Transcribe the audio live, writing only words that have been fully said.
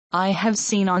I have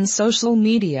seen on social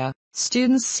media,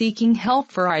 students seeking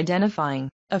help for identifying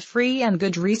a free and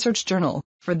good research journal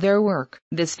for their work.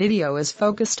 This video is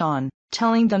focused on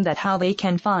telling them that how they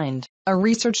can find a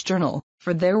research journal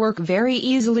for their work very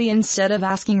easily instead of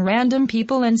asking random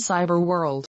people in cyber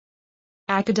world.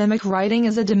 Academic writing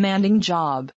is a demanding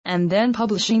job, and then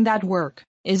publishing that work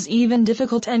is even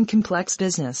difficult and complex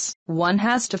business. One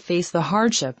has to face the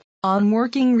hardship on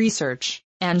working research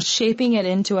and shaping it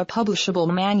into a publishable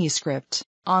manuscript.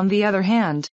 On the other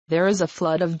hand, there is a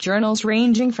flood of journals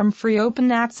ranging from free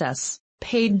open access,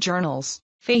 paid journals,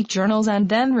 fake journals, and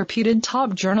then reputed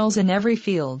top journals in every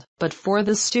field. But for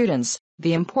the students,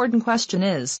 the important question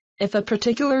is, if a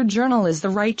particular journal is the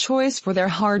right choice for their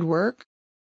hard work.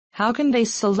 How can they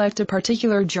select a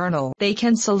particular journal? They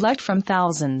can select from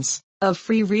thousands of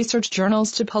free research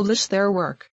journals to publish their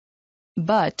work.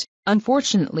 But,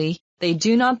 unfortunately, they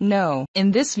do not know.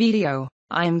 In this video,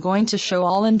 I am going to show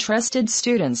all interested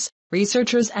students,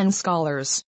 researchers and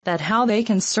scholars, that how they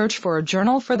can search for a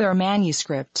journal for their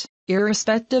manuscript,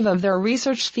 irrespective of their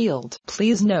research field.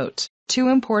 Please note, two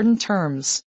important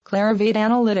terms, Clarivate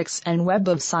Analytics and Web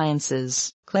of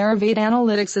Sciences. Clarivate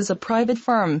Analytics is a private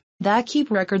firm that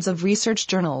keep records of research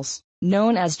journals,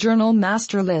 known as Journal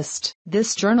Master List.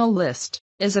 This journal list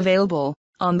is available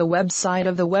on the website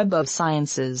of the Web of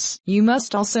Sciences. You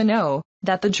must also know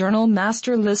that the Journal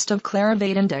Master List of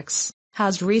Clarivate Index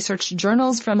has research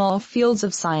journals from all fields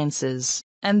of sciences,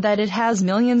 and that it has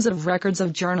millions of records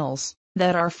of journals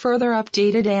that are further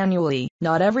updated annually.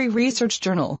 Not every research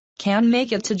journal can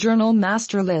make it to Journal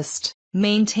Master List,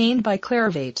 maintained by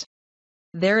Clarivate.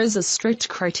 There is a strict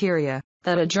criteria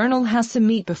that a journal has to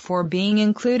meet before being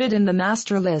included in the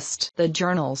Master List. The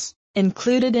journals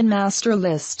included in Master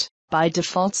List by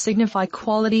default signify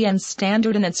quality and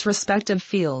standard in its respective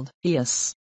field.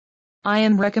 Yes, I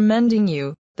am recommending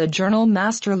you the Journal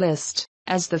Master List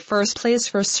as the first place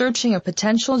for searching a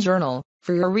potential journal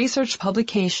for your research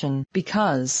publication,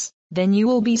 because then you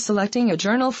will be selecting a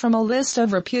journal from a list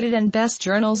of reputed and best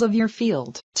journals of your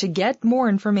field. To get more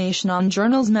information on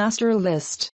Journals Master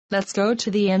List, let's go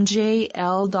to the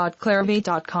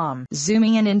njl.clarivate.com.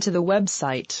 Zooming in into the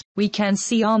website, we can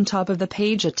see on top of the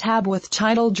page a tab with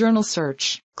title Journal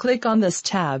Search. Click on this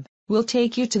tab, will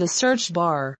take you to the search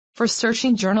bar for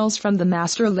searching journals from the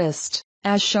master list,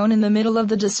 as shown in the middle of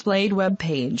the displayed web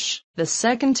page. The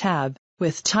second tab,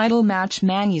 with title Match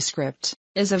Manuscript,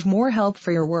 is of more help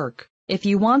for your work. If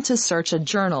you want to search a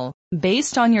journal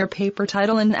based on your paper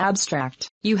title and abstract,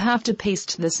 you have to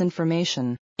paste this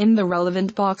information in the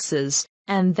relevant boxes,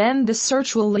 and then this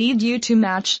search will lead you to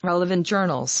match relevant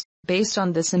journals based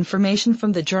on this information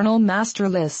from the Journal Master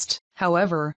List.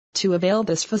 However, to avail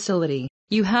this facility,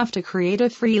 you have to create a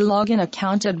free login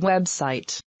account at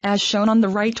website, as shown on the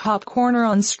right top corner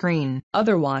on screen.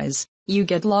 Otherwise, you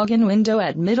get login window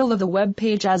at middle of the web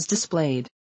page as displayed.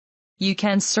 You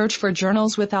can search for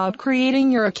journals without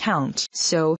creating your account.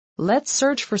 So, let's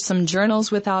search for some journals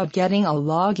without getting a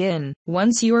login.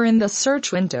 Once you are in the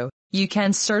search window, you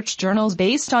can search journals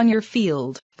based on your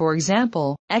field. For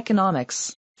example,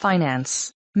 economics,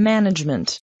 finance,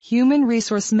 management, human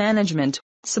resource management,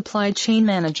 supply chain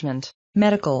management,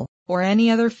 medical, or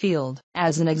any other field.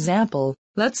 As an example,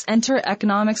 let's enter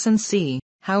economics and see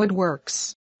how it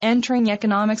works. Entering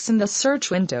economics in the search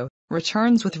window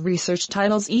returns with research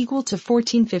titles equal to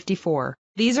 1454.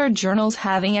 These are journals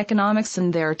having economics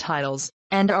in their titles,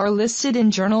 and are listed in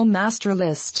Journal Master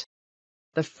List.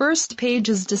 The first page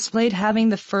is displayed having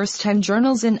the first 10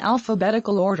 journals in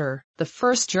alphabetical order. The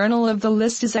first journal of the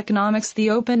list is Economics, the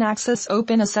Open Access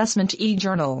Open Assessment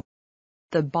e-journal.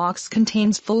 The box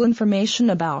contains full information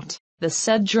about the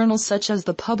said journal, such as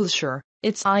the publisher,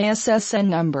 its ISSN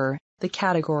number, the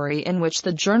category in which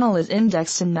the journal is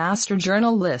indexed in Master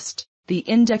Journal List, the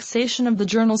indexation of the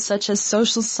journal such as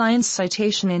Social Science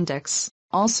Citation Index,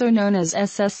 also known as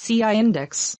SSCI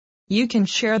Index. You can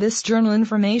share this journal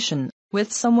information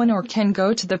with someone or can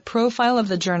go to the profile of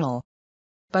the journal.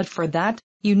 But for that,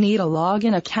 you need a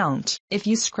login account. If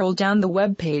you scroll down the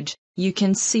web page, you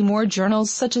can see more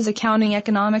journals such as Accounting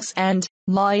Economics and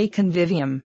Law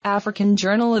Convivium, African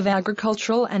Journal of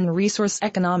Agricultural and Resource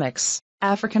Economics,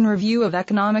 African Review of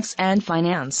Economics and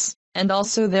Finance, and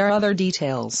also their other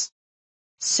details.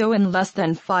 So in less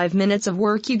than 5 minutes of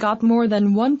work you got more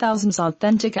than 1,000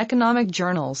 authentic economic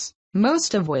journals,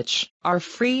 most of which are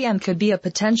free and could be a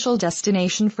potential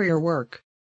destination for your work.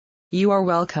 You are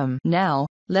welcome. Now,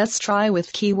 let's try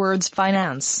with keywords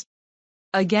finance.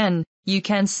 Again, you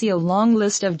can see a long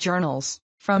list of journals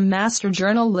from Master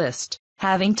Journal List,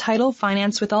 having title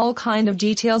finance with all kind of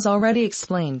details already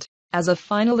explained. As a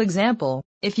final example,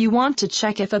 if you want to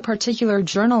check if a particular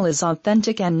journal is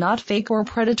authentic and not fake or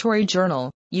predatory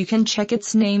journal, you can check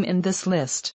its name in this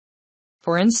list.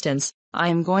 For instance, I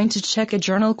am going to check a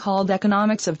journal called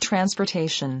Economics of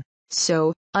Transportation.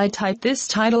 So, I type this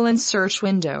title in search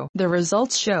window. The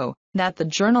results show that the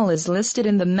journal is listed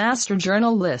in the master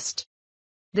journal list.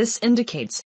 This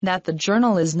indicates that the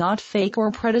journal is not fake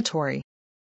or predatory.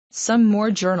 Some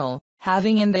more journal,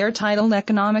 having in their title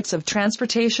Economics of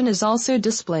Transportation, is also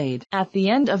displayed. At the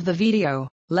end of the video,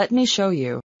 let me show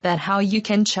you that how you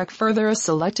can check further a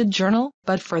selected journal,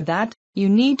 but for that, you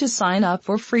need to sign up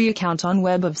for free account on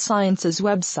Web of Science's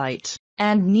website,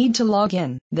 and need to log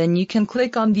in. Then you can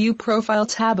click on View Profile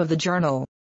tab of the journal.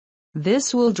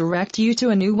 This will direct you to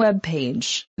a new web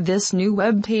page. This new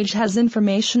web page has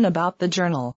information about the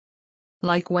journal.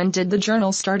 Like when did the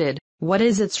journal started, what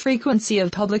is its frequency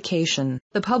of publication,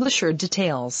 the publisher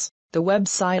details, the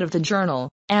website of the journal,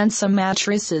 and some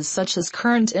matrices such as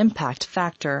current impact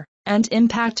factor, and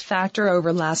impact factor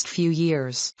over last few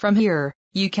years. From here,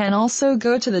 you can also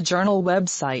go to the journal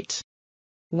website.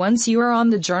 Once you are on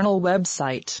the journal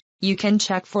website, you can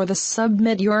check for the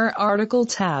Submit Your Article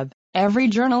tab. Every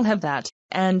journal have that,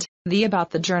 and the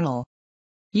About the Journal.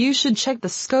 You should check the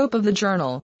scope of the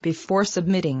journal before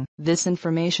submitting. This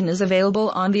information is available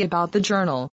on the About the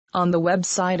Journal, on the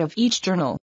website of each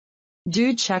journal.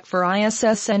 Do check for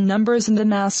ISSN numbers in the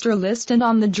master list and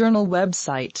on the journal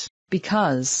website,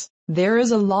 because there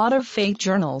is a lot of fake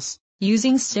journals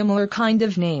using similar kind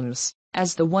of names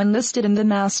as the one listed in the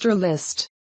master list.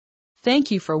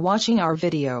 Thank you for watching our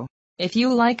video. If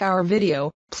you like our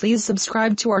video, please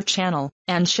subscribe to our channel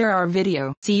and share our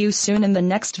video. See you soon in the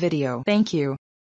next video. Thank you.